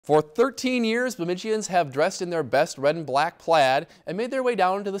For 13 years, Bemidjians have dressed in their best red and black plaid and made their way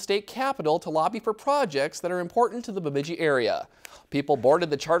down to the state capitol to lobby for projects that are important to the Bemidji area. People boarded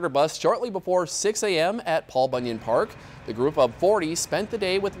the charter bus shortly before 6 a.m. at Paul Bunyan Park. The group of 40 spent the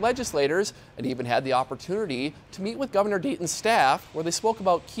day with legislators and even had the opportunity to meet with Governor Dayton's staff, where they spoke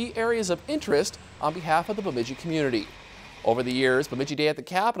about key areas of interest on behalf of the Bemidji community. Over the years, Bemidji Day at the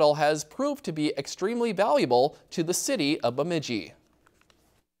Capitol has proved to be extremely valuable to the city of Bemidji.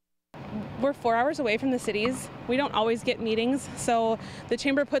 We're 4 hours away from the cities. We don't always get meetings, so the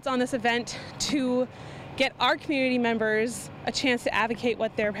Chamber puts on this event to get our community members a chance to advocate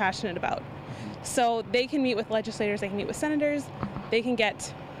what they're passionate about. So they can meet with legislators, they can meet with senators, they can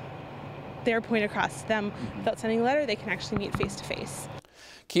get their point across to them without sending a letter. They can actually meet face to face.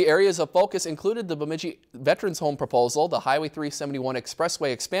 Key areas of focus included the Bemidji Veterans Home proposal, the Highway 371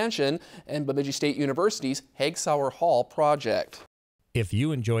 Expressway expansion, and Bemidji State University's Hagsauer Hall project. If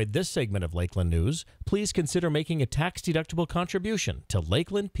you enjoyed this segment of Lakeland News, please consider making a tax-deductible contribution to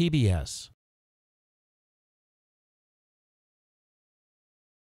Lakeland PBS.